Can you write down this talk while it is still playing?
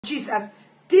Jesus.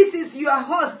 This is your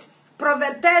host,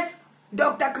 Prophetess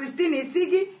Dr. Christine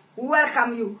Isigi.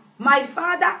 Welcome you. My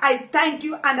Father, I thank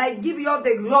you and I give you all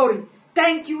the glory.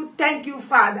 Thank you,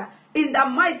 Father. In the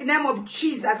mighty name of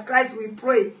Jesus Christ we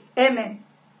pray. Amen.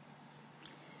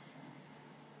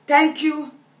 Thank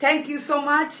you so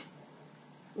much.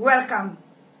 Welcome.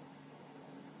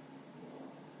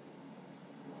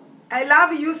 I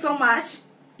love you so much.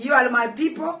 You are my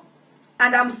people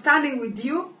and I'm standing with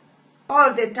you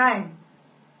all the time.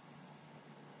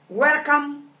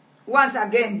 Welcome once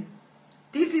again.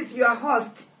 This is your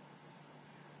host,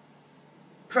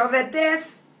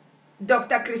 Prophetess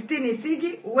Dr. Christine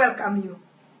Isigi. Welcome you.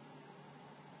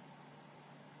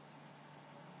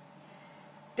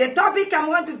 The topic I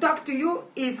want to talk to you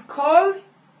is called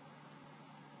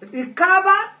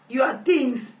Recover Your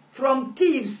Things from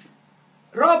Thieves,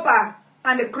 Robbers,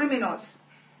 and Criminals.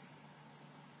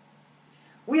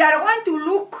 We are going to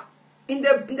look in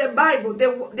the Bible,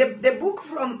 the book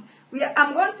from we are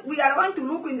going to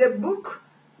look in the book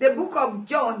of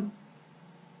John.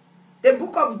 The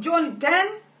book of John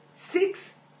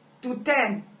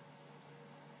 10:6-10.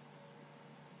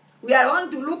 We are going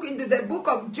to look into the book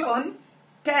of John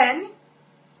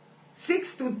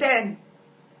 10:6-10.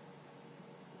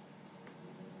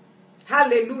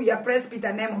 Hallelujah. Praise be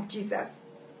the name of Jesus.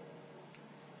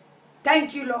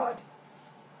 Thank you, Lord.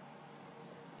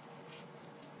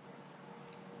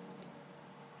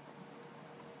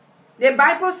 The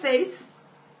Bible says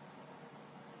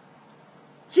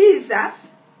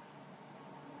Jesus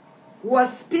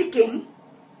was speaking,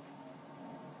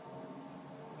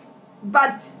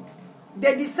 but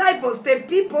the disciples, the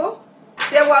people,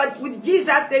 they were with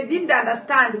Jesus, they didn't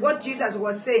understand what Jesus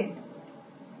was saying.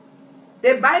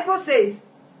 The Bible says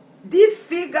this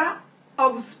figure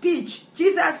of speech,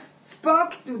 Jesus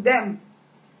spoke to them,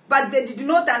 but they did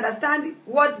not understand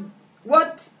what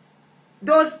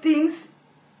those things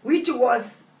which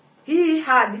was he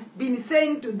had been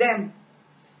saying to them.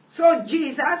 So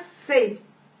Jesus said,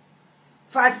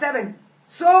 verse 7,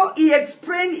 so he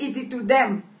explained it to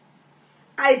them.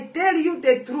 I tell you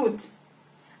the truth.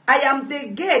 I am the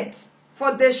gate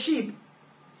for the sheep.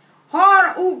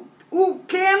 All who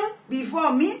came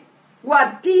before me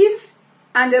were thieves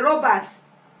and robbers,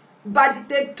 but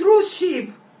the true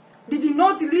sheep did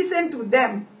not listen to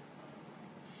them.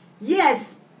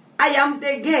 Yes, I am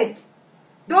the gate.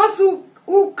 Those who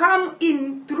come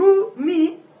in through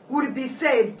me will be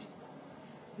saved.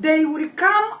 They will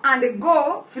come and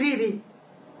go freely,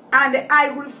 and I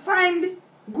will find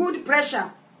good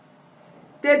pleasure.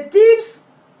 The thief's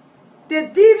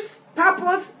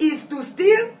purpose is to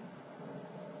steal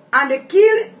and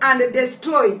kill and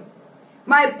destroy.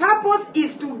 My purpose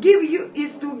is to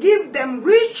give them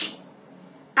rich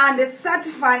and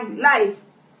satisfying life.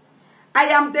 I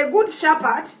am the good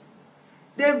shepherd.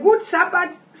 The good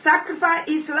shepherd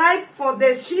sacrifices his life for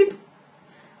the sheep.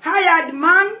 Hired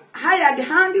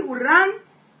hand will run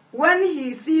when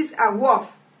he sees a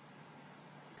wolf.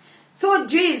 So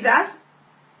Jesus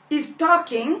is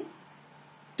talking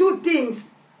two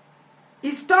things.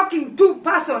 He's talking two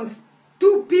persons,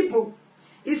 two people.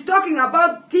 He's talking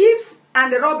about thieves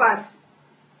and robbers.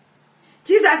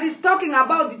 Jesus is talking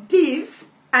about thieves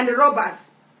and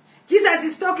robbers. Jesus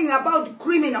is talking about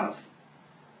criminals.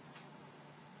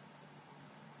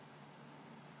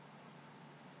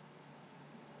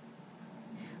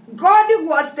 God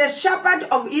was the shepherd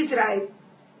of Israel.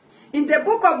 In the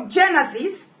book of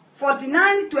Genesis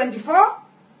 49:24,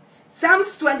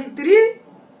 Psalms 23,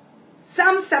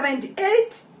 Psalm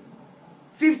 78,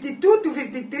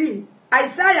 52-53,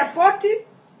 Isaiah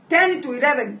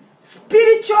 40:10-11,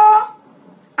 spiritual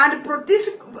and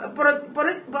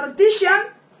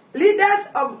politician leaders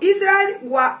of Israel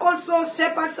were also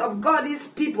shepherds of God's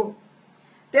people.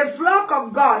 The flock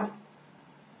of God.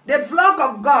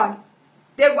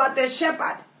 They were the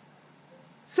shepherd.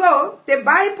 So the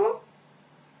Bible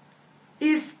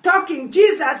is talking,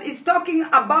 Jesus is talking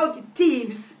about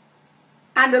thieves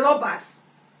and robbers.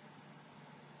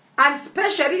 And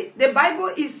especially the Bible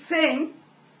is saying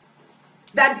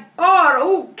that all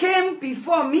who came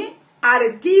before me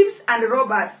are thieves and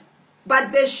robbers,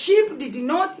 but the sheep did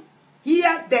not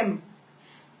hear them.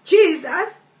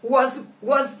 Jesus was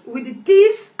with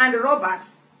thieves and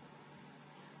robbers,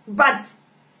 but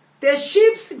the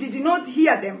sheep did not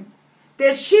hear them.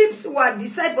 The sheep were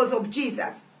disciples of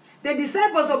Jesus. The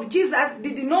disciples of Jesus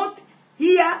did not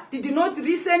hear, did not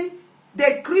listen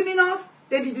the criminals,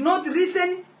 they did not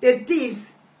listen the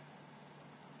thieves.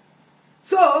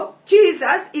 So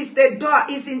Jesus is the door,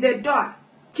 is in the door.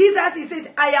 Jesus he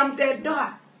said, I am the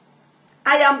door.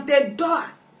 I am the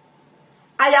door.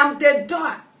 I am the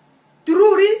door.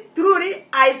 Truly, truly,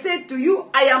 I say to you,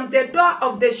 I am the door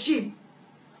of the sheep.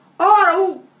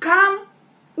 All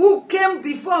who came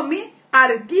before me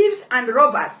are thieves and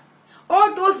robbers.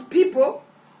 All those people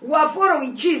who are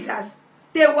following Jesus,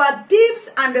 they were thieves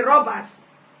and robbers.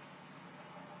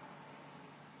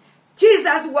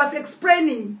 Jesus was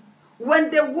explaining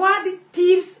when the word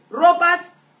thieves,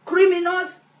 robbers,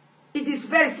 criminals, it is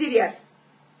very serious.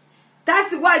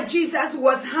 That's why Jesus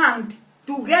was hanged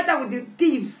together with the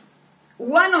thieves,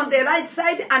 one on the right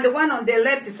side and one on the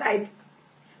left side.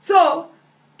 So,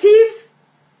 thieves,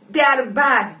 they are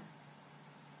bad.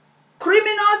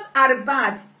 Criminals are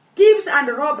bad. Thieves and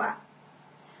robbers.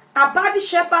 A bad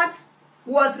shepherd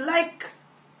was like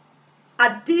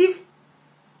a thief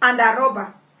and a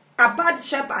robber. A bad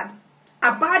shepherd,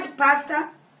 a bad pastor,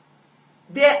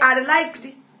 they are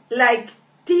like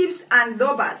thieves and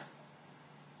robbers.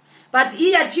 But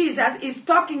here Jesus is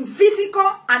talking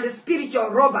physical and spiritual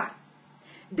robber.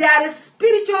 There are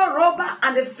spiritual robber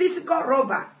and a physical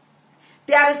robber.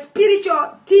 There are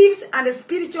spiritual thieves and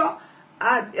spiritual.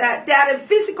 There are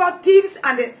physical thieves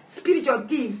and spiritual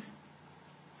thieves.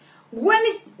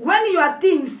 When your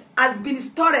things has been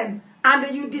stolen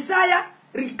and you desire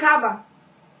recover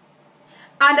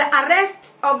and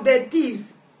arrest of the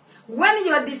thieves, when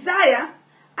your desire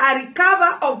a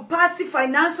recover of past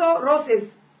financial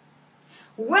losses,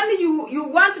 when you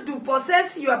want to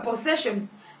possess your possession,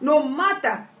 no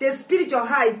matter the spiritual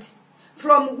height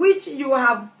from which you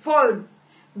have fallen,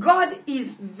 God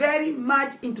is very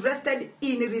much interested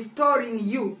in restoring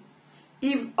you.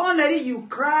 If only you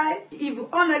cry, if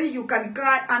only you can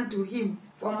cry unto him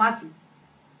for mercy.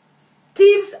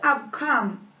 Thieves have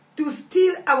come to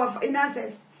steal our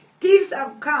finances. Thieves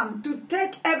have come to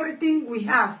take everything we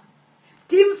have.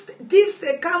 Thieves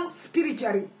they come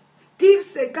spiritually.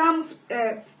 Thieves they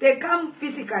come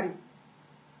physically.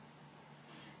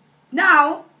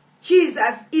 Now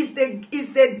Jesus is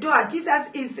the door. Jesus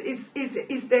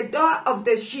is the door of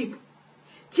the sheep.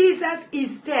 Jesus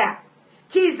is there.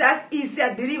 Jesus is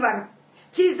a deliverer.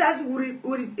 Jesus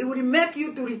will make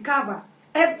you to recover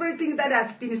everything that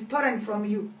has been stolen from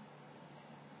you.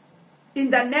 In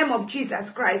the name of Jesus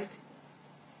Christ.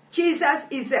 Jesus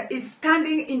is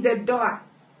standing in the door.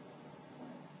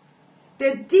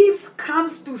 The thieves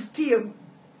comes to steal,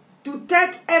 to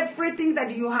take everything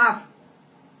that you have.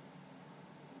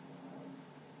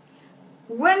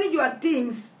 When your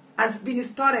things has been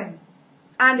stolen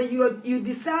and you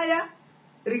desire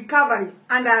recovery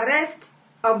and arrest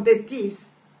of the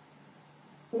thieves,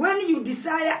 when you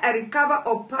desire a recover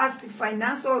of past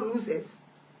financial losses,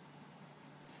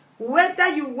 whether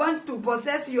you want to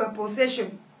possess your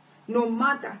possession, no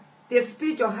matter the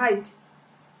spiritual height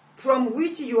from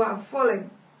which you have fallen,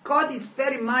 God is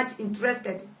very much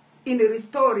interested in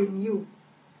restoring you.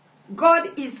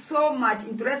 God is so much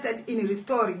interested in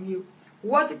restoring you,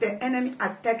 what the enemy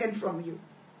has taken from you.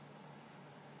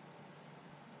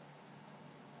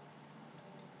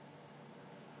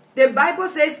 The Bible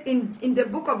says in the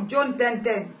book of John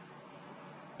 10:10,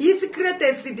 his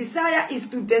greatest desire is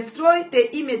to destroy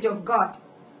the image of God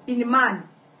in man.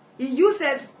 He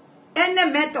uses any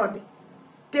method.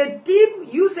 The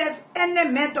thief uses any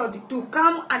method to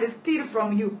come and steal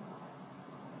from you.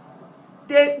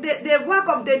 The work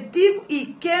of the thief,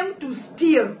 he came to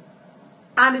steal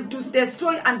and to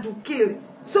destroy and to kill.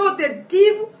 So the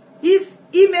thief, his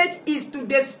image is to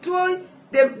destroy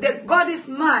the godless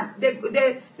man,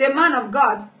 the man of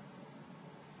God.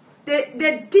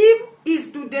 The thief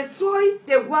is to destroy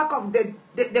the work of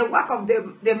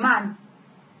the man.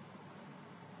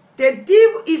 The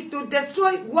thief is to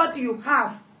destroy what you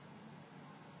have.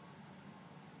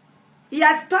 He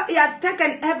has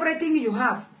taken everything you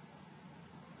have.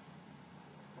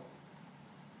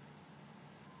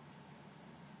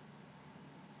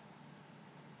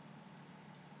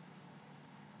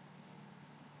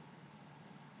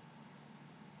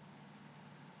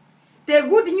 The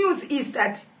good news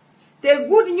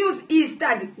is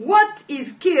that what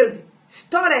is killed,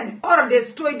 stolen, or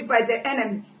destroyed by the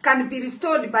enemy can be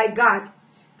restored by God.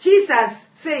 Jesus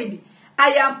said,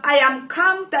 I am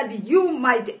come that you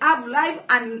might have life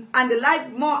and life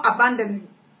more abundantly.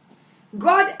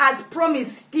 God has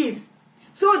promised this.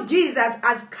 So Jesus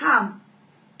has come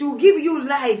to give you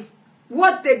life,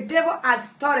 what the devil has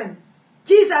stolen.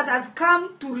 Jesus has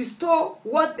come to restore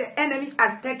what the enemy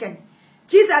has taken.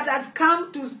 Jesus has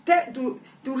come to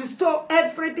restore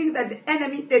everything that the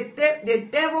enemy, the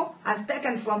devil has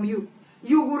taken from you.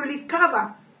 You will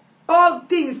recover all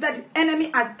things that the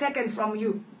enemy has taken from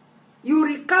you. You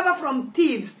recover from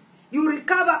thieves. You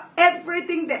recover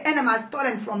everything the enemy has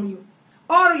stolen from you.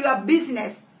 Or your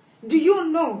business. Do you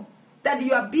know that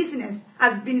your business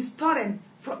has been stolen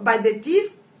by the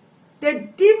thief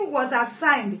was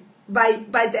assigned by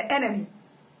the enemy.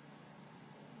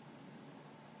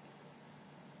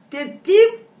 The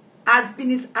thief has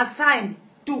been assigned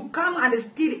to come and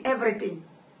steal everything.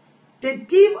 The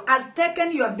thief has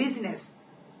taken your business.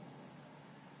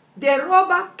 The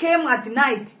robber came at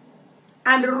night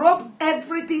and robbed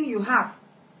everything you have.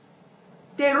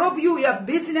 They rob you your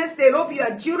business, they rob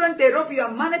your children, they rob your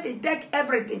money, they take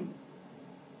everything.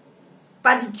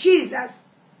 But Jesus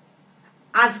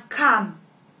has come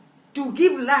to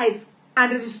give life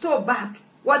and restore back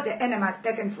what the enemy has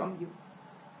taken from you.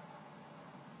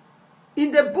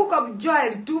 In the book of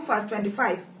Joel 2 verse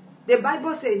 25, the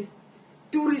Bible says,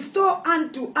 to restore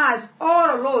unto us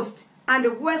all lost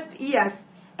and waste years,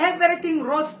 everything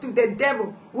lost to the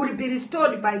devil will be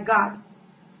restored by God.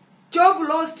 Job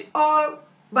lost all,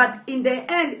 but in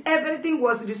the end, everything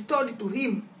was restored to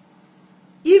him.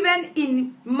 Even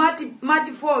in multiply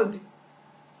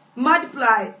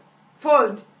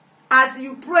fold, as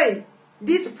you pray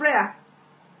this prayer,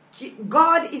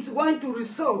 God is going to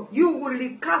restore. You will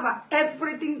recover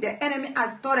everything the enemy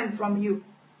has stolen from you.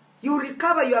 You will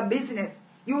recover your business.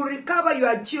 You will recover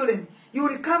your children. You will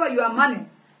recover your money.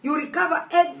 You will recover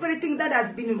everything that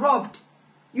has been robbed.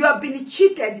 You have been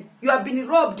cheated. You have been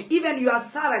robbed, even your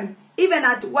salary, even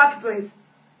at workplace.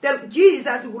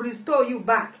 Jesus will restore you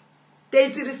back.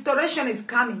 This restoration is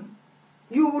coming.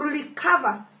 You will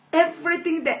recover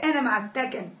everything the enemy has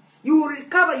taken. You will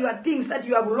recover your things that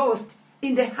you have lost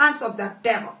in the hands of the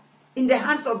devil, in the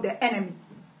hands of the enemy,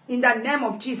 in the name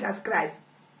of Jesus Christ.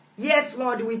 Yes,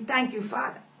 Lord, we thank you,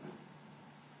 Father.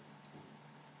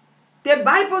 The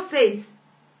Bible says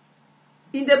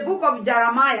in the book of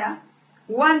Jeremiah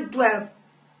 1:12,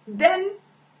 then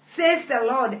says the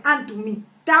Lord unto me,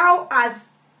 thou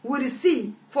as will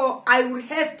see, for I will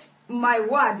haste my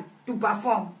word to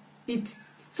perform it.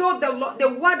 So the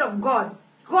word of God,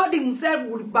 God himself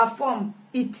will perform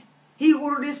it. He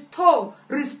will restore,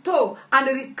 and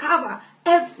recover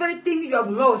everything you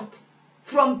have lost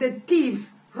from the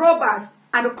thieves, robbers,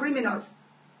 and criminals.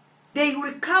 They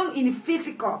will come in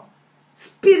physical,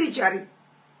 spiritually,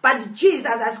 but Jesus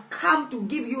has come to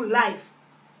give you life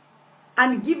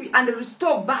and give you and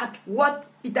restore back what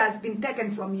it has been taken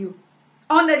from you.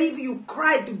 Only if you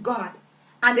cry to God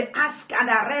and ask and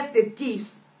arrest the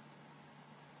thieves.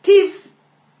 Thieves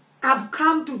have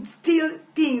come to steal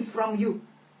things from you.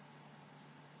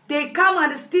 They come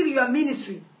and steal your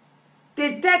ministry.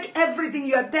 They take everything,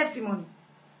 your testimony.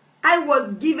 I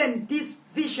was given this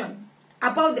vision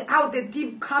about how the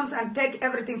thief comes and take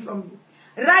everything from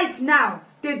you. Right now,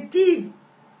 the thief,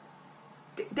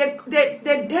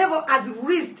 the devil has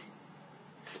raised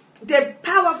the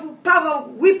powerful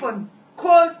weapon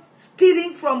called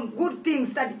stealing from good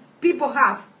things that people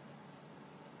have.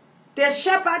 The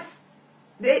shepherds,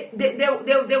 they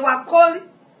were called,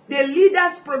 the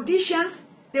leaders, politicians,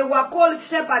 they were called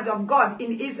shepherds of God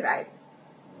in Israel.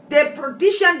 The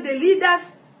politicians, the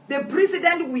leaders, the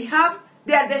president we have,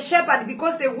 they are the shepherds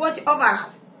because they watch over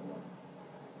us.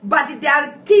 But they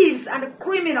are thieves and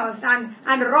criminals and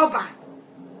robbers.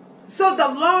 So the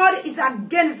Lord is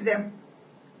against them.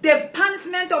 The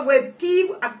punishment of a thief,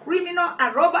 a criminal,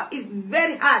 a robber is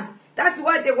very hard. That's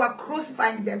why they were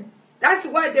crucifying them. That's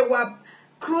why they were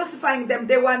crucifying them.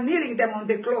 They were kneeling them on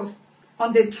the cross,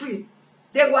 on the tree.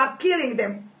 They were killing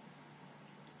them.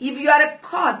 If you are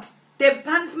caught, the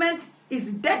punishment is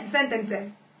death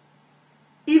sentences.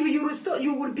 If you restore,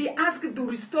 you will be asked to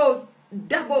restore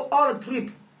double or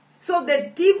triple. So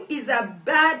the thief is a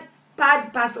bad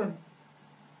person.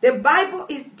 The Bible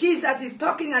is, Jesus is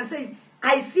talking and says,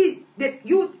 I see that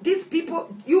you, these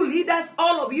people, you leaders,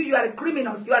 all of you, you are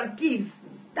criminals, you are thieves.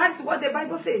 That's what the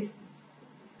Bible says.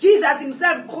 Jesus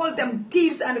himself called them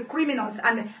thieves and criminals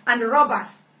and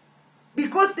robbers.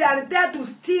 Because they are there to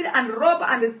steal and rob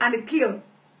and kill.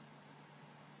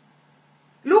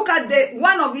 Look at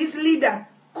one of his leaders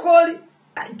called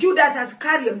Judas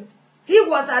Iscariot. He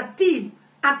was a thief,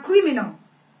 a criminal.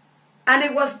 And he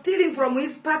was stealing from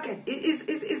his pocket,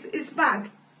 his bag.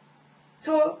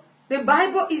 So the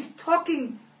Bible is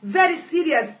talking very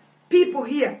serious people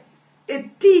here. A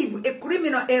thief, a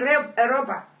criminal, a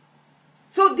robber.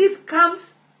 So this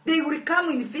comes, they will come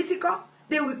in physical,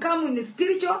 they will come in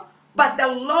spiritual, but the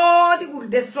Lord will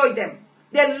destroy them.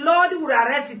 The Lord will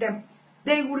arrest them.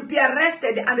 They will be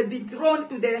arrested and be thrown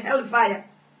to the hellfire.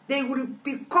 They will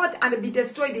be caught and be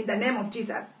destroyed in the name of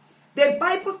Jesus. The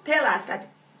Bible tells us that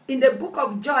in the book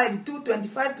of Joel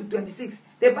 2:25 to 26,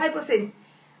 the Bible says,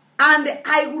 and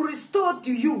I will restore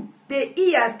to you the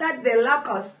years that the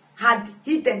locusts had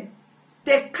eaten,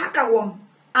 the cankerworm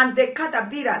and the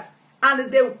caterpillars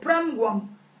and the prime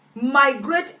my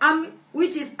great army,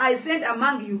 which is I send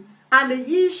among you, and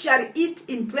ye shall eat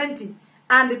in plenty,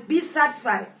 and be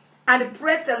satisfied, and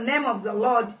praise the name of the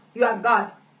Lord your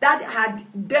God, that had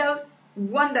dealt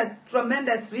wonder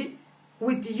tremendously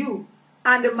with you.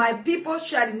 And my people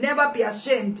shall never be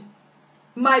ashamed.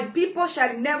 My people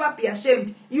shall never be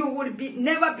ashamed. You will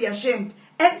never be ashamed.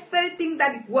 Everything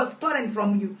that was stolen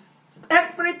from you,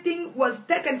 everything was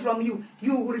taken from you,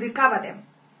 you will recover them.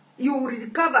 You will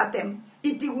recover them.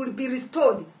 It will be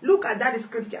restored. Look at that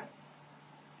scripture.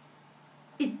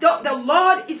 The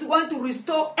Lord is going to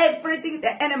restore everything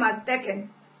the enemy has taken,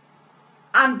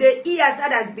 and the years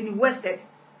that has been wasted.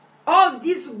 All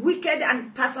this wicked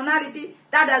and personality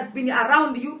that has been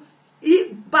around you,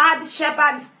 bad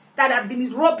shepherds that have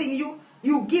been robbing you,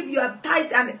 you give your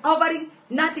tithe and offering,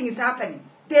 nothing is happening.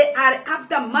 They are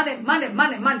after money, money,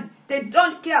 money, money. They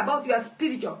don't care about your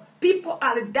spiritual. People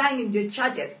are dying in the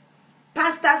churches.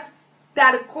 Pastors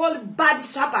that are called bad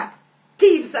shepherds,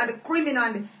 thieves and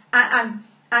criminals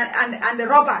and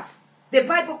robbers. The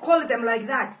Bible calls them like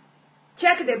that.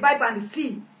 Check the Bible and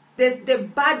see the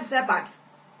bad shepherds.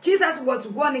 Jesus was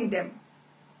warning them,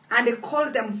 and they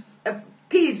called them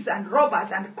thieves and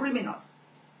robbers and criminals.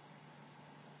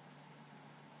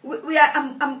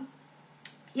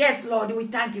 Yes, Lord, we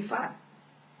thank you, Father.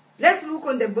 Let's look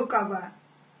on the book of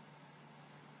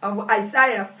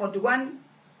Isaiah 41,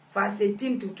 verse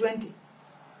 18 to 20.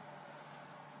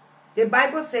 The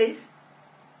Bible says,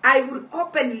 I will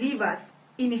open rivers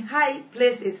in high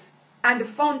places and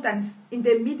fountains in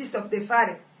the midst of the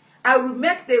valley. I will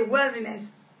make the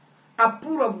wilderness a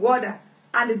pool of water,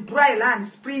 and dry land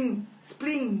springs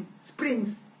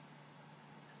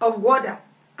of water.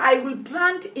 I will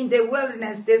plant in the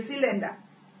wilderness the cylinder,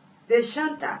 the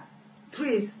shanta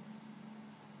trees.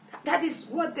 That is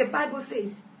what the Bible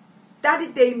says.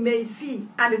 That they may see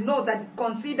and know, that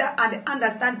consider and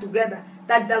understand together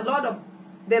that the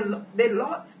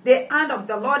hand of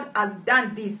the Lord has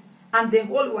done this, and the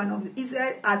Holy One of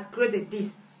Israel has created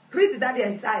this. Read that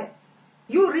Isaiah.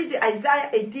 You read Isaiah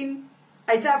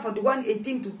 41,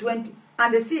 18 to 20,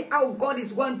 and see how God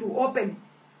is going to open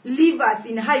rivers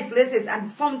in high places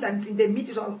and fountains in the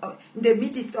midst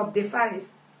of the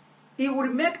valleys. He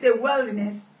will make the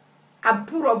wilderness a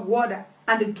pool of water,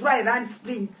 and the dry land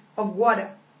springs of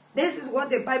water. This is what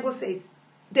the Bible says.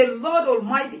 The Lord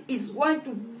Almighty is going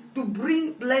to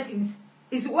bring blessings.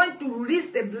 Is going to release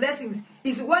the blessings.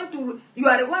 You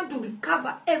are going to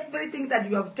recover everything that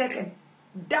you have taken.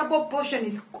 Double portion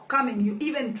is coming. You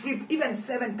even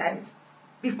 7 times.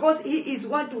 Because he is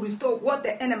going to restore what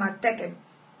the enemy has taken.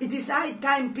 It is high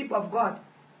time, people of God.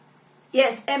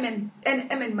 Yes, amen. And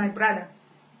amen, my brother.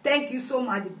 Thank you so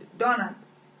much, Donald.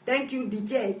 Thank you,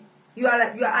 DJ.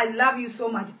 I love you so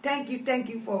much. Thank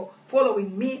you for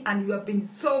following me, and you have been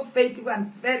so faithful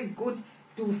and very good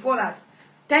to follow us.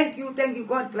 Thank you.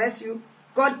 God bless you.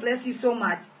 God bless you so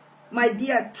much. My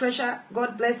dear treasure,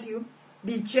 God bless you.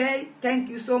 DJ, thank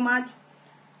you so much.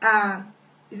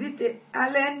 Is it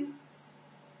Alan?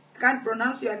 I can't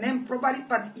pronounce your name properly,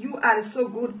 but you are so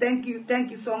good. Thank you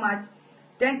so much.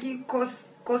 Thank you,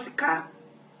 Kosika.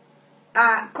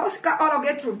 Kosika or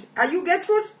Gertrude. Are you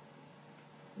Gertrude?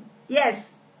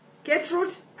 Yes.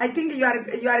 Gertrude, I think you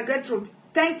are Gertrude.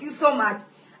 Thank you so much.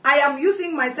 I am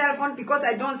using my cell phone because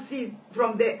I don't see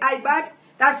from the iPad.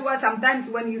 That's why sometimes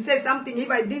when you say something, if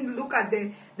I didn't look at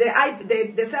the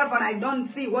cell phone, I don't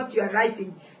see what you are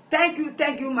writing. Thank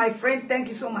you, my friend. Thank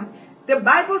you so much. The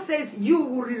Bible says you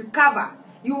will recover.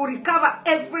 You will recover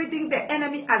everything the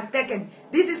enemy has taken.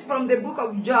 This is from the book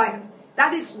of Joel.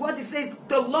 That is what it says.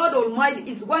 The Lord Almighty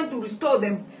is going to restore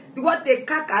them. What the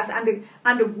carcass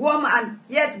and the worm and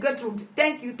yes, Gertrude.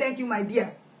 Thank you, my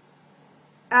dear.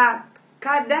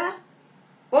 Kada,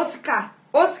 Oscar.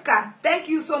 Thank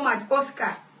you so much,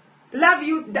 Oscar. Love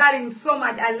you, darling, so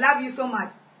much. I love you so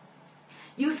much.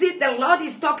 You see, the Lord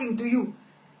is talking to you.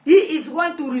 He is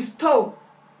going to restore.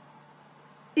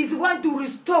 He's going to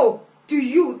restore to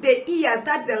you the ears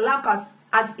that the locust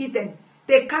has eaten,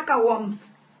 the cacaworms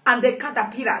and the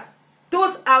caterpillars.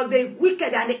 Those are the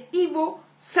wicked and the evil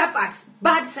shepherds,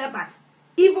 bad shepherds,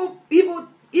 evil people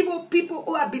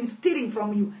who have been stealing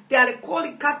from you. They are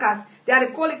called carcass. They are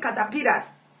called caterpillars.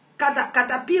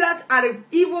 Caterpillars are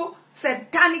evil,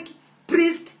 satanic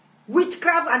priests,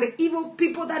 witchcraft, and evil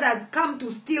people that has come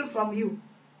to steal from you.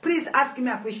 Please ask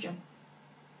me a question.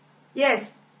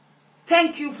 Yes.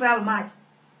 Thank you very much.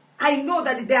 I know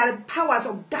that there are powers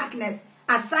of darkness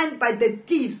assigned by the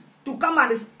thieves to come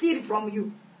and steal from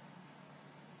you.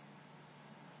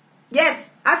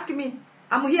 Yes, ask me.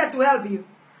 I'm here to help you.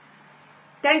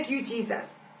 Thank you,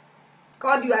 Jesus.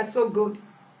 God, you are so good.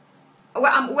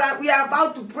 We are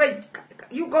about to pray.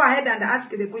 You go ahead and ask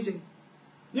the question.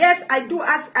 Yes, I do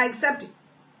ask. I accept it.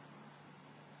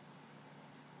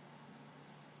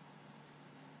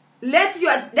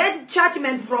 Let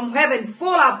judgment from heaven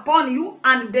fall upon you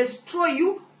and destroy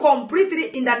you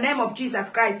completely in the name of Jesus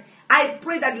Christ. I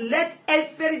pray that let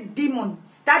every demon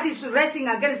that is wrestling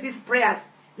against these prayers,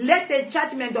 let the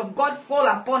judgment of God fall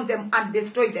upon them and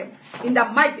destroy them in the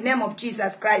mighty name of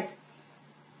Jesus Christ.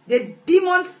 The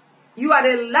demons, you are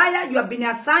a liar. You have been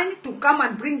assigned to come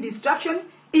and bring destruction.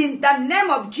 In the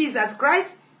name of Jesus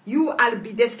Christ, you will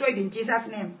be destroyed in Jesus'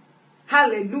 name.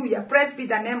 Hallelujah. Praise be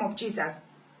the name of Jesus.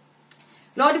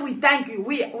 Lord, we thank you.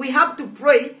 We have to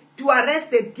pray to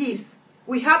arrest the thieves.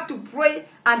 We have to pray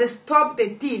and stop the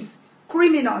thieves,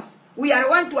 criminals. We are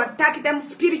going to attack them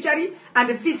spiritually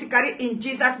and physically in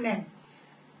Jesus' name.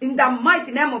 In the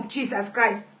mighty name of Jesus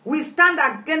Christ, we stand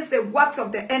against the works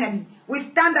of the enemy. We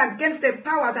stand against the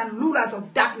powers and rulers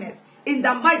of darkness. In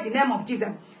the mighty name of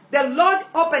Jesus. The Lord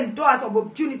opened doors of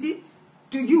opportunity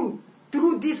to you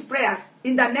through these prayers.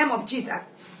 In the name of Jesus.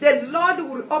 The Lord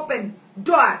will open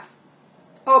doors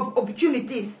of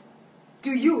opportunities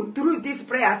to you through these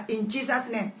prayers in Jesus'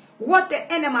 name. What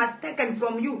the enemy has taken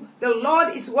from you, the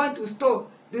Lord is going to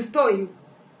restore you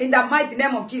in the mighty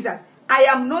name of Jesus. I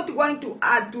am not going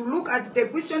to look at the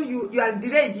question. You are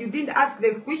delayed. You didn't ask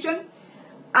the question,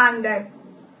 and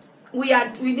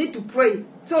we need to pray.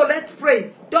 So let's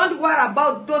pray. Don't worry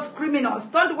about those criminals.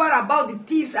 Don't worry about the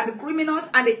thieves and the criminals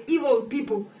and the evil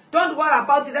people. Don't worry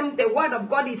about them. The word of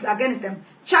God is against them.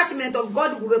 Judgment of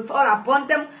God will fall upon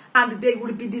them, and they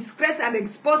will be disgraced and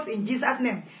exposed in Jesus'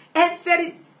 name.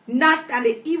 Every nasty and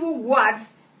evil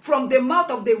words from the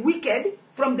mouth of the wicked,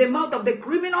 from the mouth of the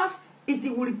criminals,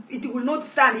 it will not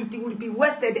stand. It will be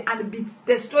wasted and be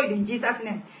destroyed in Jesus'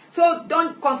 name. So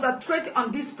don't concentrate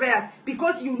on these prayers,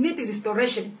 because you need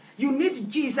restoration. You need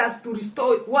Jesus to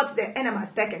restore what the enemy has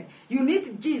taken. You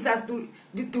need Jesus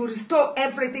to restore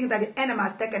everything that the enemy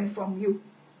has taken from you.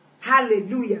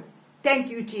 Hallelujah.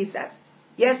 Thank you, Jesus.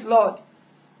 Yes, Lord.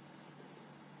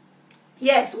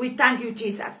 Yes, we thank you,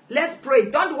 Jesus. Let's pray.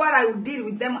 Don't worry, I will deal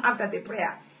with them after the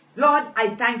prayer. Lord,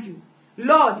 I thank you.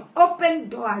 Lord, open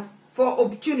doors for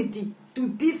opportunity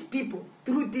to these people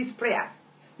through these prayers.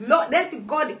 Lord, let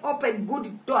God open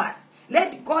good doors.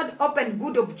 Let God open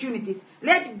good opportunities.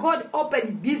 Let God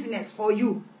open business for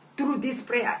you through these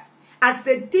prayers. As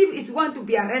the thief is going to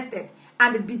be arrested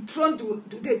and be thrown to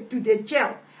the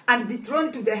jail and be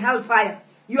thrown to the hellfire,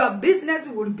 your business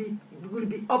will be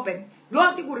open.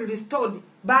 Lord will restore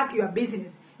back your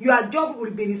business. Your job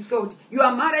will be restored.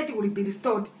 Your marriage will be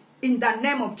restored in the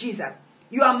name of Jesus.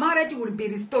 Your marriage will be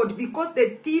restored, because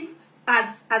the thief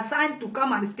has assigned to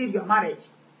come and steal your marriage.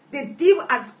 The thief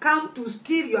has come to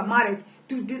steal your marriage,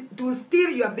 to steal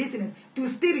your business, to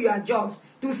steal your jobs,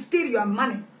 to steal your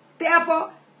money.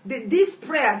 Therefore, these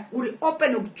prayers will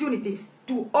open opportunities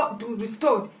to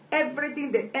restore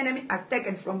everything the enemy has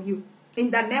taken from you.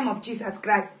 In the name of Jesus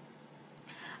Christ.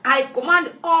 I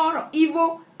command all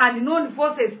evil and known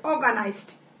forces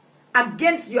organized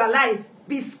against your life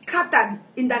be scattered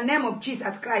in the name of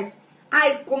Jesus Christ.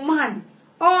 I command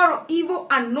all evil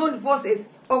and known forces,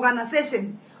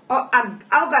 organization, or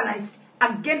organized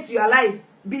against your life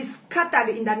be scattered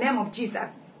in the name of Jesus.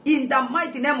 In the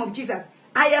mighty name of Jesus,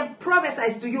 I have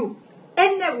prophesied to you,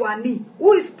 anyone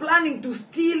who is planning to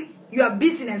steal your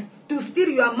business, to steal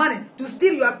your money, to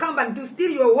steal your company, to steal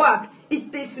your work,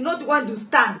 it is not going to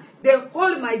stand. The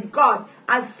Almighty God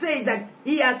has said that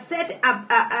He has set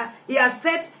a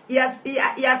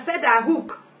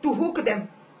hook to hook them.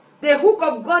 The hook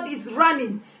of God is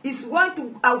running. Is going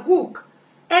to hook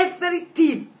every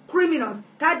thief, criminals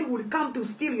that will come to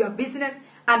steal your business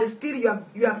and steal your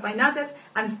finances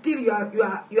and steal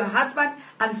your husband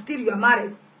and steal your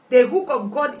marriage. The hook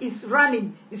of God is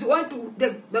running. Is going to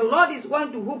the Lord is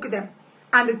going to hook them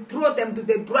and throw them to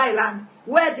the dry land,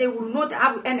 where they will not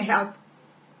have any help.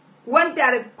 When they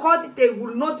are caught, they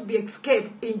will not be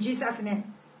escaped in Jesus'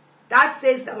 name. That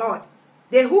says the Lord.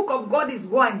 The hook of God is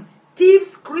going.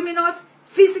 Thieves, criminals,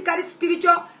 physically,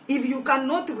 spiritual, if you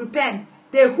cannot repent,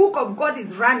 the hook of God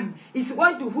is running. It's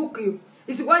going to hook you.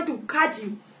 It's going to catch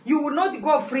you. You will not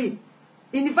go free.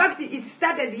 In fact, it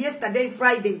started yesterday,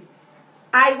 Friday.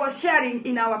 I was sharing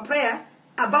in our prayer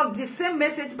about the same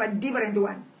message but different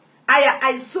one.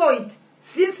 I saw it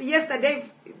since yesterday,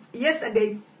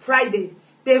 Friday.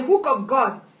 The hook of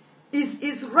God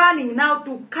is running now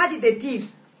to catch the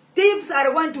thieves. Thieves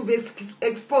are going to be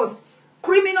exposed.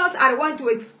 Criminals are going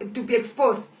to be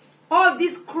exposed. All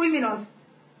these criminals,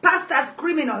 pastors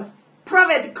criminals,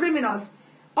 prophet criminals,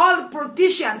 all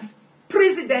politicians,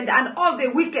 president, and all the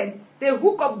wicked, the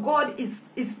hook of God is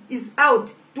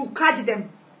out to catch them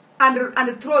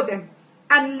and throw them.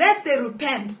 Unless they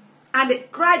repent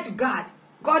and cry to God,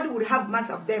 God will have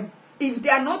mercy of them. If they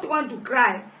are not going to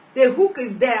cry, the hook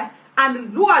is there,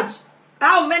 and watch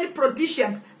how many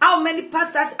politicians, how many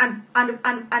pastors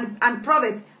and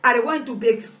prophets are going to be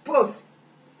exposed.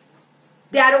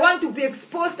 They are going to be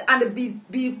exposed and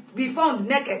be found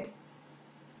naked.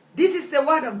 This is the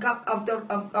word of God,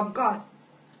 of God.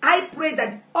 I pray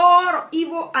that all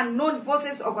evil and known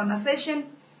forces, organizations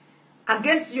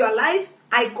against your life,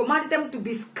 I command them to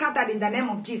be scattered in the name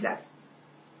of Jesus.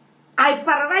 I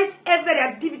paralyze every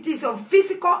activities of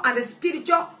physical and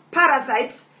spiritual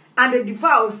parasites and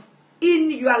devours in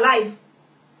your life.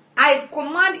 I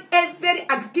command every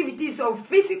activities of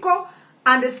physical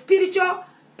and spiritual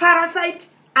parasite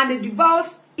and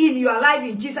devours in your life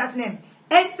in Jesus' name.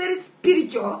 Every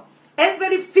spiritual,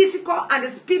 every physical and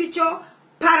spiritual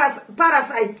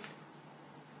parasites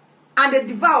and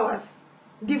devours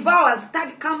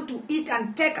that come to eat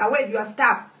and take away your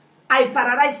stuff, I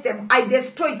paralyze them, I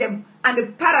destroy them,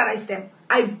 and paralyze them.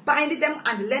 I bind them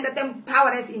and render them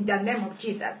powerless in the name of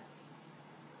Jesus.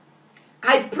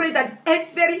 I pray that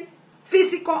every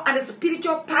physical and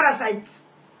spiritual parasites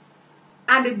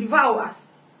and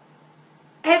devours,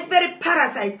 every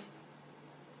parasite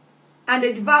and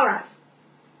devourers,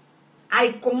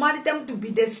 I command them to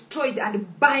be destroyed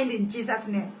and bind in Jesus'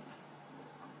 name.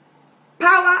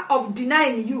 Power of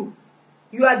denying you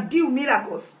your due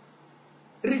miracles,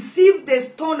 receive the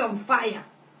stone of fire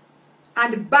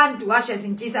and burn to ashes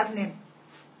in Jesus' name.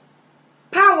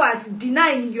 Powers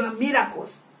denying your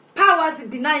miracles, powers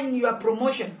denying your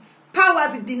promotion,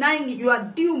 powers denying your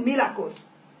due miracles.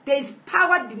 There is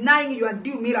power denying your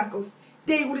due miracles.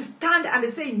 They will stand and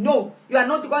say, no, you are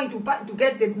not going to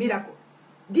get the miracle.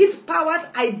 These powers,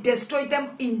 I destroy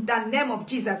them in the name of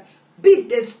Jesus. Be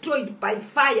destroyed by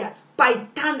fire, by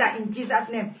thunder in Jesus'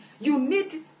 name. You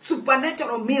need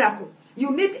supernatural miracle.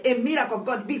 You need a miracle of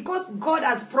God, because God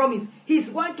has promised He's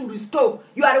going to restore.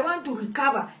 You are going to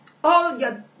recover all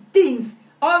your things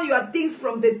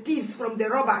from the thieves, from the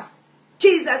robbers.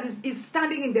 Jesus is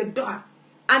standing in the door,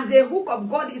 and the hook of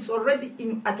God is already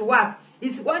at work.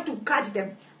 He's going to catch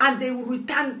them, and they will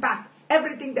return back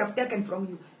everything they have taken from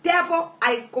you. Therefore,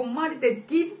 I command the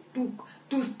thief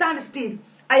to stand still.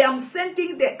 I am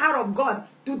sending the arrow of God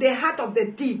to the heart of the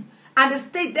thief, and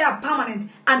stay there permanent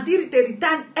until they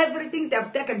return everything they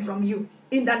have taken from you.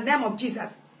 In the name of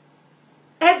Jesus.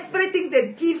 Everything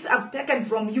the thieves have taken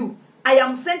from you, I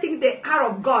am sending the arrow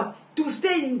of God to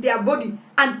stay in their body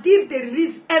until they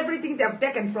release everything they have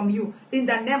taken from you. In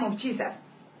the name of Jesus.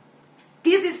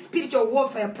 This is spiritual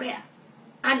warfare prayer.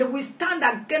 And we stand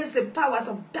against the powers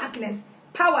of darkness,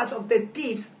 powers of the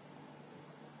thieves.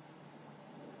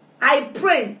 I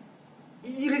pray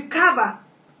you recover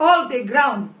all the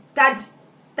ground that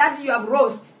you have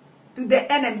lost to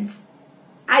the enemies.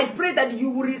 I pray that you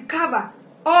will recover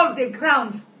all the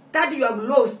grounds that you have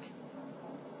lost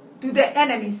to the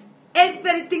enemies.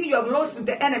 Everything you have lost to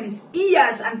the enemies,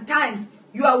 years and times,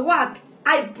 your work,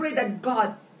 I pray that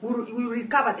God will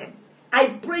recover them. I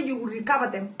pray you will recover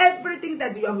them. Everything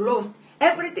that you have lost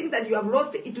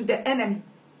to the enemy.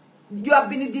 You have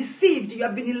been deceived, you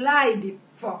have been lied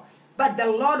for. But the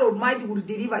Lord Almighty will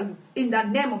deliver you in the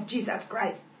name of Jesus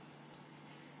Christ.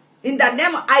 In the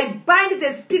name, I bind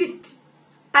the spirit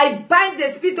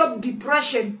of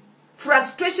depression,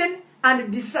 frustration,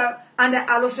 and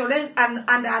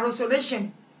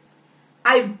isolation.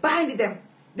 I bind them.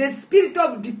 The spirit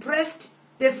of depressed,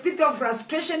 the spirit of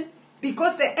frustration,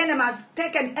 because the enemy has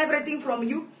taken everything from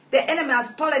you. The enemy has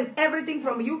stolen everything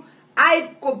from you. I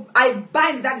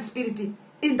bind that spirit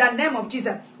in the name of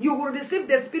Jesus. You will receive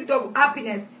the spirit of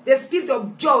happiness, the spirit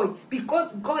of joy,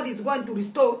 because God is going to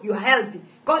restore your health.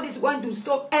 God is going to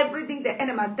restore everything the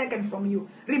enemy has taken from you.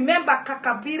 Remember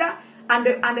Kakapira and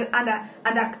the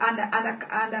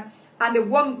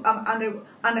worm and the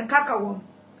kakaworm.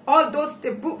 All those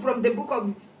from the book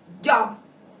of Job.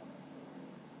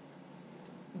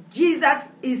 Jesus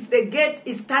is the gate,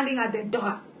 is standing at the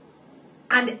door.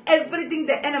 And everything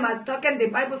the enemy has taken, the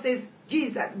Bible says,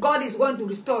 Jesus, God is going to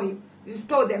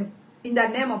restore them in the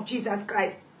name of Jesus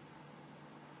Christ.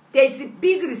 There is a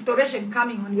big restoration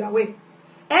coming on your way.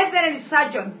 Every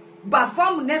surgeon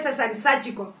perform necessary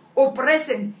surgical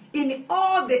operation in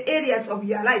all the areas of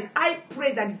your life. I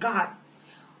pray that God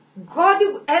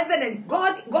will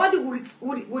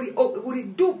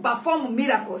perform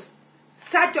miracles,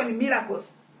 surgeon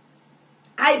miracles.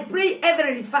 I pray,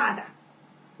 Heavenly Father,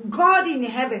 God in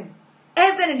heaven,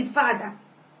 Heavenly Father,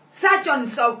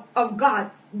 surgeons of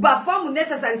God, perform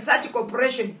necessary surgical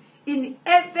operation in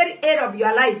every area of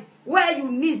your life where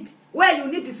you need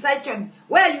surgeon,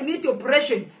 where you need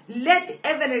operation, let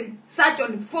heavenly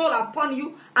surgeon fall upon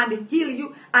you and heal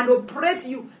you and operate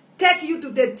you, take you to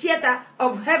the theater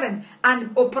of heaven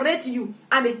and operate you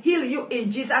and heal you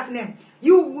in Jesus' name.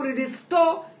 You will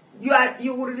restore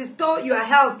your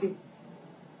health.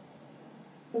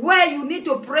 Where you need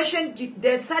operation,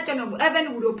 the surgeon of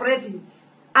heaven will operate you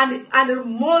and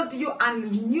mold you and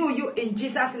renew you in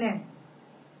Jesus' name.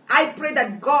 I pray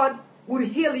that God will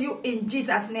heal you in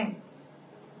Jesus' name.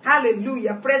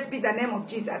 Hallelujah. Praise be the name of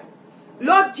Jesus.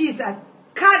 Lord Jesus,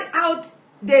 carry out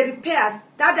the repairs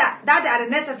that are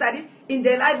necessary in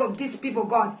the life of these people,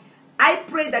 God. I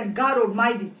pray that God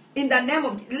Almighty, in the name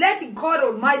of, let God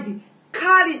Almighty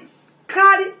carry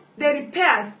the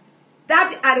repairs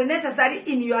that are necessary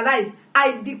in your life.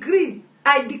 I decree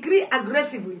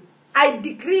aggressively. I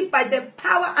decree by the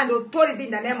power and authority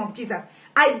in the name of Jesus.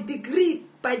 I decree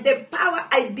by the power,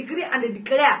 I decree and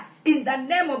declare in the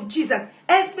name of Jesus,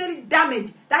 every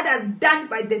damage that has done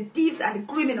by the thieves and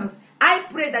the criminals, I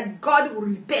pray that God will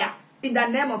repair in the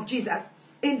name of Jesus.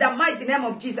 In the mighty name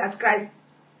of Jesus Christ.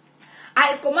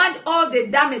 I command all the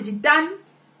damage done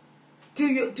to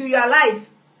your life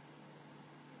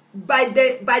by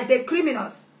the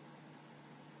criminals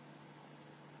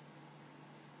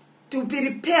to be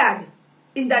repaired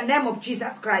in the name of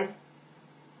Jesus Christ.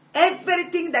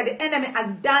 Everything that the enemy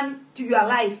has done to your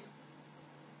life,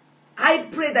 I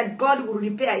pray that God will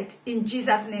repair it in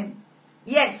Jesus' name.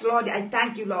 Yes, Lord, I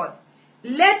thank you, Lord.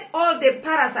 Let all the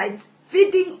parasites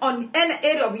feeding on any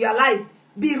area of your life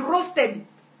be roasted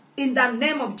in the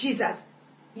name of Jesus.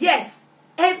 Yes,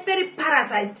 every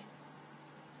parasite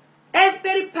that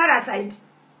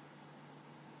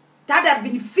have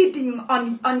been feeding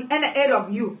on any area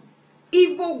of you,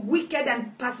 evil, wicked,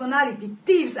 and personality,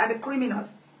 thieves and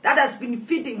criminals that has been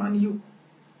feeding on you,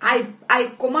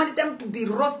 I command them to be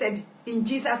roasted in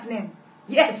Jesus' name.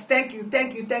 Yes, thank you.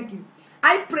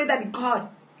 I pray that God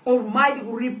Almighty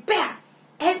will repair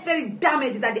every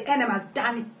damage that the enemy has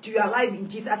done to your life in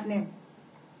Jesus' name.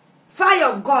 Fire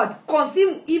of God,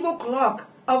 consume evil cloak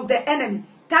of the enemy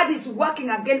that is working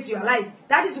against your life,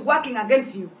 that is working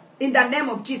against you, in the name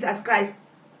of Jesus Christ.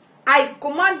 I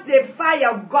command the fire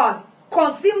of God,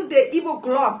 consume the evil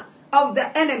cloak of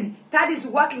the enemy that is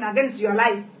working against your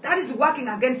life, that is working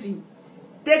against you.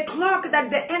 The clock that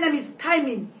the enemy is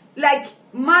timing, like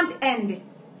month end.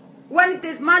 When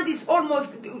the month is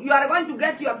almost, you are going to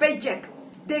get your paycheck.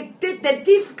 The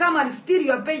thieves come and steal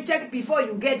your paycheck before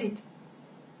you get it.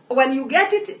 When you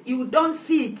get it, you don't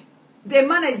see it. The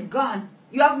money is gone.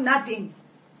 You have nothing.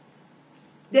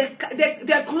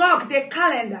 The clock, the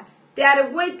calendar, they are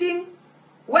waiting.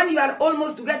 When you are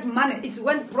almost to get money, it's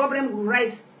when problem will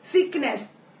rise.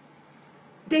 Sickness.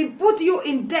 They put you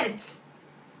in debt.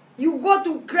 You go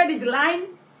to credit line,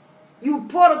 you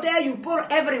pour there, you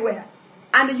pour everywhere,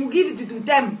 and you give it to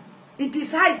them. It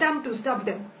is high time to stop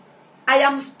them. I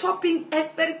am stopping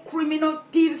every criminal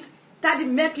thieves that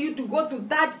make you to go to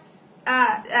that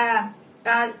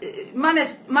money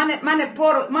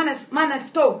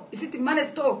store. Is it money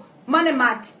store? Money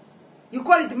mat. You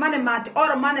call it money mat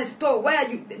or money store, where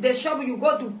the shop you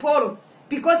go to borrow,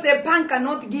 because the bank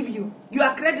cannot give you.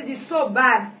 Your credit is so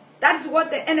bad. That is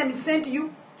what the enemy sent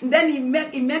you. And then he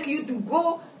make you to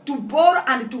go to borrow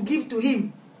and to give to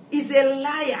him. He's a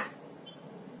liar.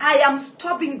 I am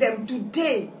stopping them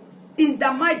today in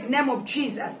the mighty name of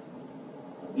Jesus.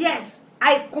 Yes,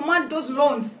 I command those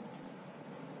loans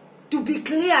to be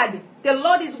cleared. The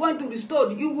Lord is going to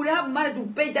restore. You will have money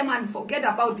to pay them and forget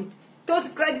about it. Those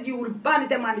credit, you will burn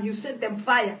them and you set them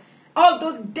fire. All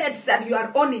those debts that you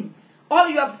are owning, all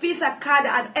your Visa card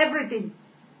and everything,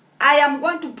 I am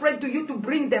going to pray to you to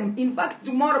bring them. In fact,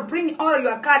 tomorrow, bring all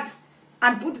your cards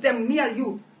and put them near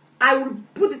you. I will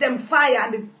put them fire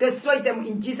and destroy them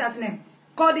in Jesus' name.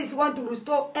 God is going to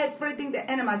restore everything the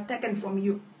enemy has taken from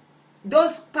you.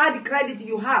 Those bad credit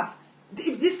you have,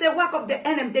 if this is the work of the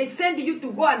enemy, they send you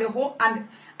to go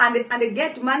and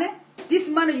get money. This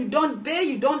money you don't pay,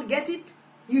 you don't get it.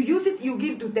 You use it, you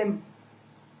give to them.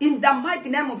 In the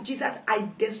mighty name of Jesus, I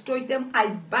destroy them, I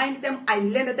bind them, I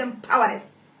render them powerless.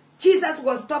 Jesus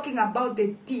was talking about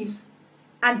the thieves,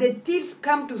 and the thieves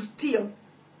come to steal.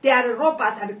 They are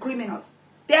robbers and criminals.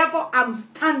 Therefore, I'm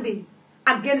standing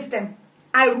against them.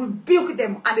 I rebuke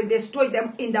them and destroy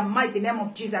them in the mighty name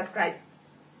of Jesus Christ.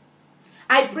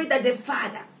 I pray that the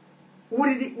Father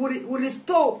will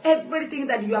restore everything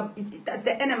that that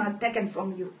the enemy has taken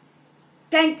from you.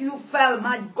 Thank you very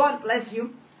much. God bless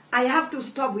you. I have to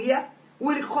stop here.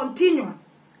 We'll continue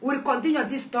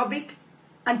this topic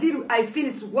until I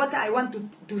finish what I want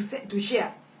to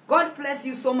share. God bless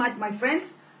you so much, my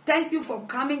friends. Thank you for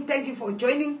coming. Thank you for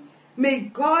joining. May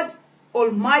God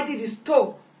Almighty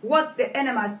restore what the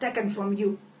enemy has taken from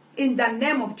you. In the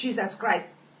name of Jesus Christ.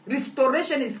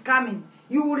 Restoration is coming.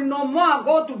 You will no more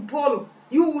go to polo.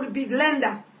 You will be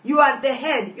lender. You are the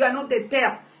head. You are not the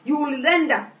tail. You will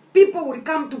lender. People will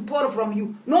come to borrow from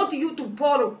you. Not you to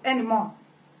borrow anymore.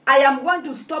 I am going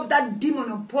to stop that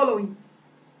demon of following.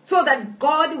 So that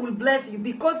God will bless you.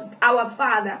 Because our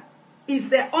Father is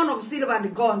the owner of silver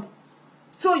and gold.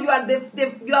 So you are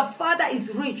your Father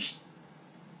is rich.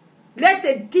 Let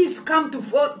the thieves come to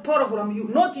borrow from you.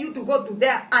 Not you to go to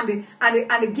there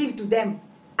and give to them.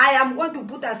 I am going to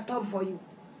put a stop for you.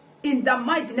 In the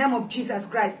mighty name of Jesus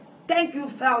Christ. Thank you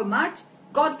very much.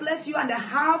 God bless you and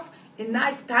have a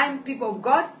nice time, people of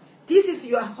God. This is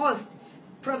your host,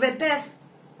 Prophetess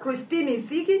Christine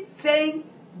Isigi, saying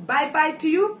bye-bye to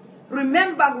you.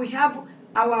 Remember, we have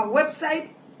our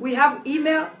website, we have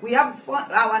email, we have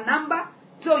our number,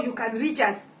 so you can reach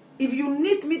us. If you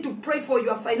need me to pray for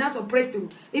your financial breakthrough,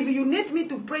 if you need me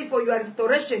to pray for your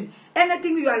restoration,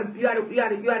 anything you are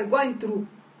going through,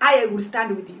 I will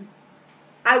stand with you.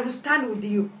 I will stand with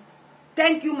you.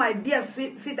 Thank you, my dear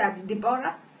sweetheart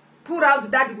Deborah. Put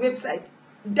out that website,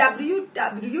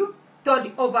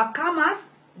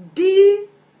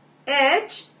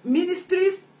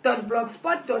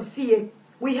 www.overcomersdhministries.blogspot.ca.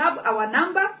 We have our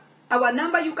number. Our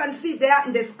number you can see there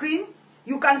in the screen.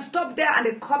 You can stop there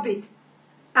and copy it.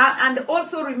 And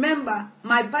also remember,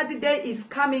 my birthday is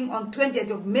coming on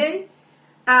 20th of May.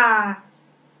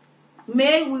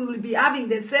 May we will be having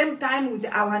the same time with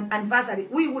our anniversary.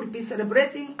 We will be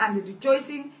celebrating and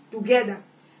rejoicing together.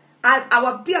 And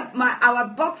our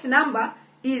box number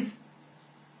is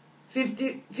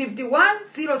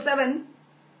 5107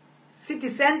 City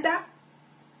Center,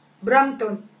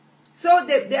 Brampton. So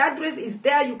the address is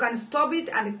there. You can stop it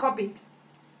and copy it.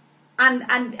 And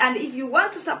if you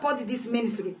want to support this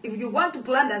ministry, if you want to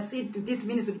plant a seed to this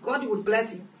ministry, God will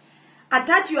bless you.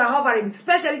 Attach your offering,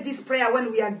 especially this prayer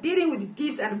when we are dealing with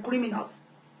thieves and criminals.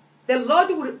 The Lord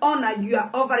will honor your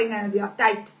offering and your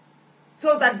tithe,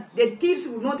 so that the thieves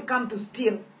will not come to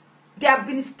steal. They have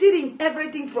been stealing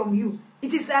everything from you.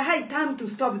 It is a high time to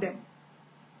stop them.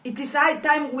 It is a high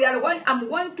time I'm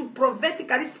going to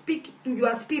prophetically speak to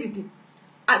your spirit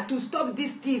to stop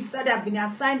these thieves that have been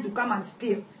assigned to come and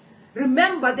steal.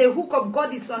 Remember, the hook of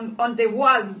God is on the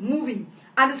world moving.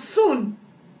 And soon,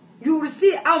 you will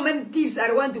see how many thieves are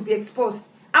going to be exposed.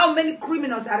 How many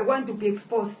criminals are going to be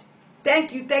exposed.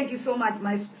 Thank you so much,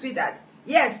 my sweetheart.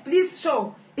 Yes, please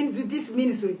show into this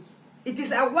ministry. It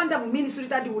is a wonderful ministry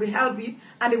that will help you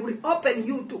and it will open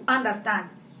you to understand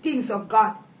things of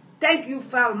God. Thank you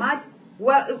very much.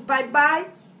 Well, bye-bye.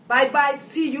 Bye-bye.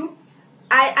 See you.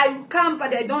 I will come,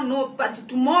 but I don't know. But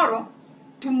tomorrow,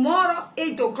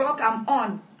 8 o'clock, I'm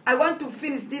on. I want to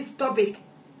finish this topic.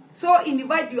 So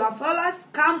invite your followers.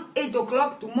 Come 8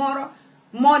 o'clock tomorrow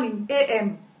morning,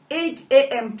 a.m. 8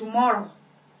 a.m. tomorrow.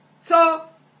 So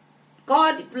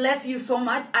God bless you so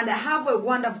much and have a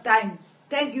wonderful time.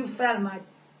 Thank you very much.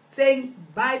 Saying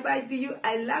bye-bye to you.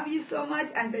 I love you so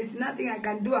much and there's nothing I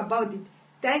can do about it.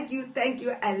 Thank you.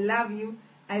 I love you.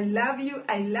 I love you.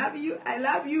 I love you. I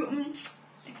love you.